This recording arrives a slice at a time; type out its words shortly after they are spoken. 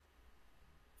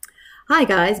Hi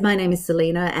guys, my name is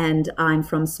Selena and I'm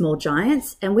from Small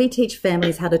Giants, and we teach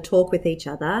families how to talk with each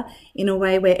other in a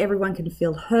way where everyone can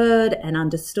feel heard and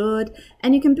understood,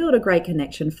 and you can build a great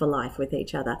connection for life with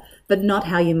each other, but not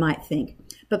how you might think.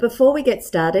 But before we get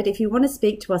started, if you want to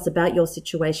speak to us about your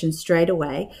situation straight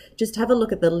away, just have a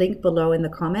look at the link below in the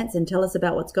comments and tell us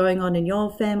about what's going on in your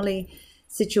family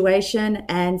situation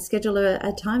and schedule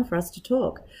a time for us to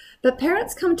talk. But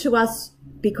parents come to us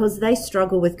because they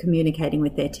struggle with communicating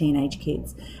with their teenage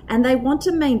kids, and they want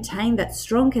to maintain that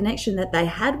strong connection that they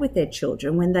had with their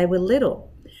children when they were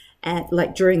little, and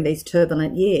like during these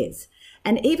turbulent years.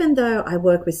 And even though I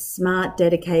work with smart,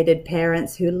 dedicated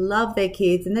parents who love their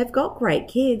kids and they've got great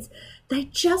kids, they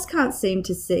just can't seem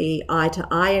to see eye to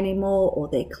eye anymore, or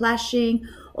they're clashing,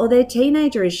 or their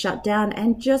teenager is shut down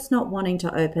and just not wanting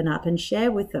to open up and share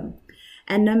with them.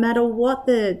 And no matter what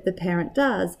the parent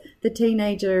does, the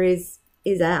teenager is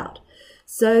out.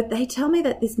 So they tell me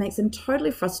that this makes them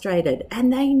totally frustrated,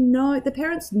 and the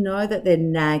parents know that they're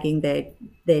nagging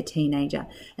their teenager,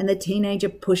 and the teenager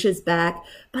pushes back,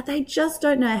 but they just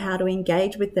don't know how to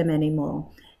engage with them anymore.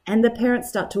 And the parents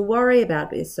start to worry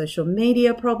about their social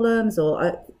media problems,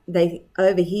 or they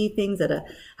overhear things that are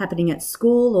happening at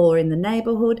school or in the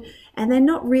neighborhood, and they're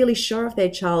not really sure if their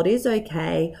child is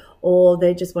okay, or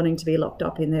they're just wanting to be locked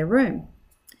up in their room.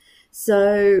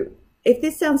 So if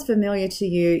this sounds familiar to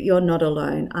you, you're not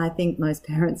alone. I think most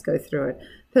parents go through it.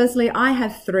 Personally, I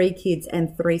have 3 kids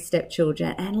and 3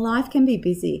 stepchildren, and life can be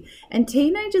busy. And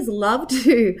teenagers love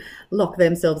to lock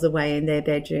themselves away in their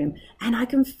bedroom. And I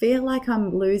can feel like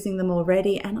I'm losing them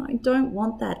already, and I don't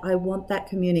want that. I want that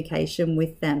communication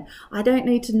with them. I don't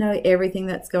need to know everything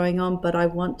that's going on, but I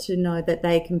want to know that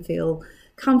they can feel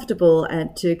comfortable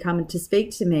and to come and to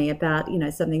speak to me about,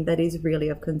 something that is really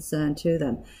of concern to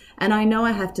them. And I know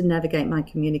I have to navigate my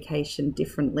communication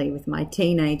differently with my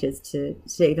teenagers to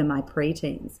even my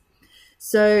preteens.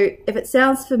 So if it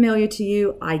sounds familiar to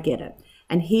you, I get it.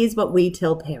 And here's what we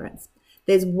tell parents.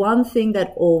 There's one thing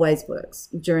that always works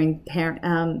during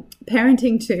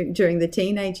parenting during the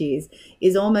teenage years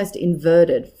is almost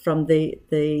inverted from the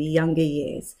younger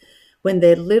years. When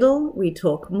they're little, we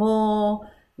talk more,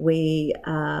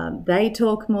 they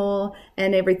talk more,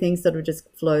 and everything sort of just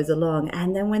flows along.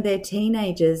 And then when they're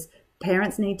teenagers,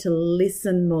 parents need to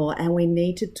listen more, and we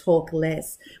need to talk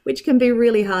less, which can be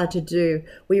really hard to do.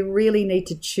 We really need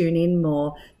to tune in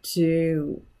more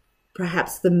to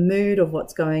perhaps the mood of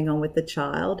what's going on with the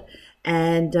child,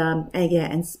 and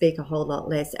speak a whole lot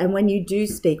less. And when you do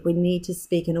speak, we need to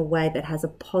speak in a way that has a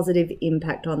positive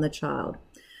impact on the child.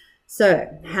 So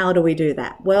how do we do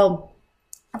that? Well,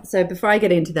 so before I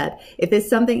get into that, if there's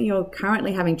something you're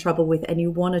currently having trouble with and you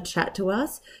want to chat to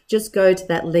us, just go to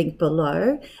that link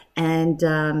below and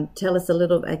tell us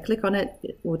click on it.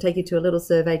 We'll take you to a little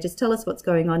survey. Just tell us what's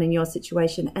going on in your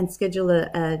situation and schedule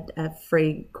a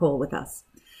free call with us.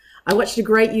 I watched a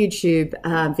great YouTube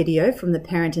video from the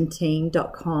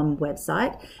parentandteen.com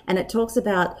website, and it talks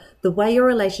about the way your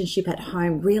relationship at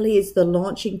home really is the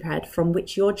launching pad from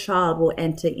which your child will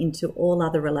enter into all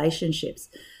other relationships.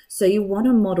 So you want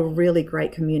to model really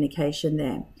great communication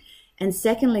there. And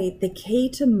secondly, the key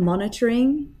to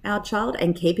monitoring our child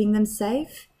and keeping them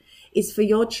safe is for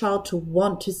your child to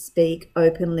want to speak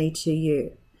openly to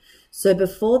you. So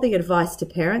before, the advice to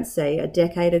parents, say a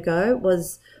decade ago,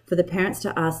 was for the parents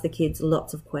to ask the kids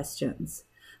lots of questions.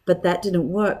 But that didn't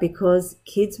work because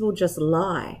kids will just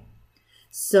lie.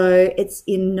 So it's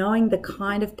in knowing the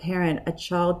kind of parent a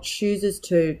child chooses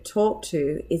to talk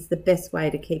to is the best way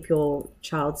to keep your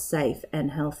child safe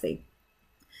and healthy.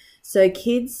 So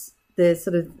kids,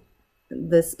 the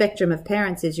spectrum of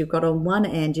parents is, you've got on one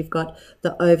end, you've got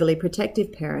the overly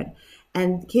protective parent.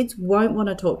 And kids won't want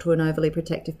to talk to an overly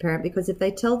protective parent because if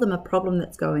they tell them a problem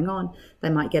that's going on, they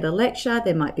might get a lecture,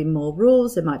 there might be more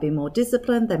rules, there might be more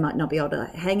discipline, they might not be able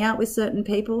to hang out with certain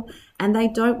people, and they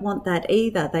don't want that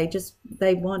either.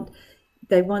 They want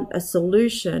a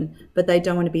solution, but they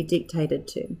don't want to be dictated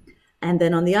to. And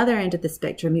then on the other end of the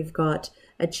spectrum, you've got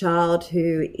a child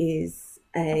who is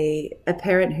a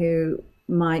parent who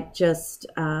might just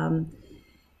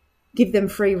give them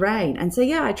free rein and say,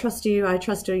 yeah, I trust you, I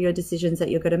trust all your decisions that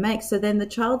you're going to make. So then the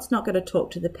child's not going to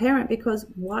talk to the parent, because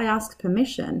why ask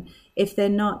permission if they're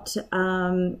not,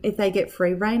 if they get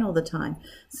free rein all the time?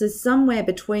 So somewhere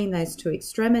between those two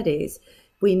extremities,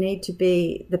 we need to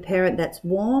be the parent that's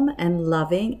warm and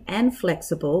loving and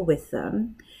flexible with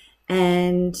them,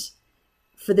 and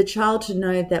for the child to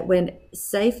know that when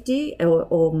safety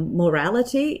or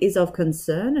morality is of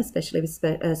concern, especially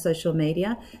with social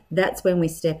media, that's when we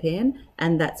step in,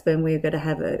 and that's when we're going to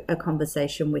have a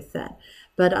conversation with that.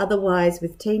 But otherwise,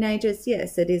 with teenagers,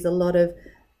 yes, it is a lot of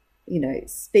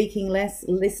speaking less,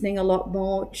 listening a lot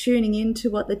more, tuning into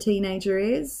what the teenager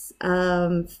is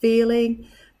feeling,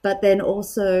 but then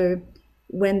also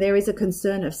when there is a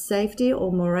concern of safety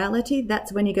or morality,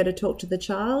 that's when you go to talk to the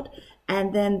child,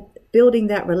 and then building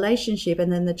that relationship,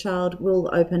 and then the child will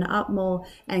open up more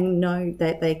and know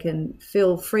that they can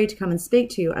feel free to come and speak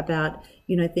to you about,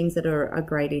 things that are a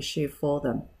great issue for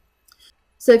them.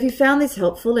 So if you found this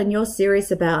helpful and you're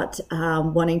serious about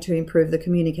wanting to improve the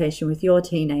communication with your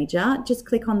teenager, just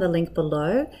click on the link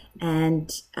below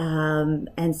and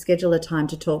schedule a time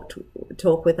to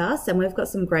talk with us. And we've got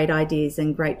some great ideas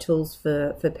and great tools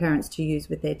for parents to use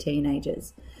with their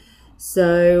teenagers.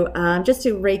 So just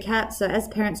to recap, so as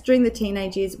parents during the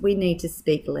teenage years, we need to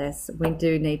speak less. We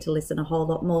do need to listen a whole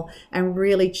lot more and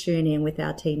really tune in with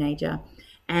our teenager.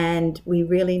 And we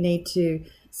really need to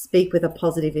speak with a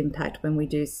positive impact when we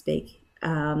do speak.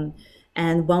 And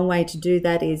one way to do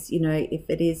that is, if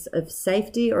it is of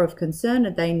safety or of concern,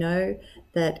 and they know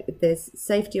that if there's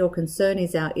safety or concern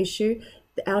is our issue,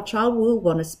 our child will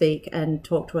want to speak and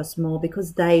talk to us more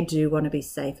because they do want to be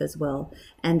safe as well.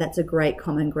 And that's a great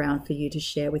common ground for you to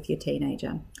share with your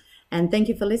teenager. And thank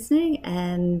you for listening,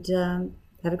 and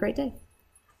have a great day.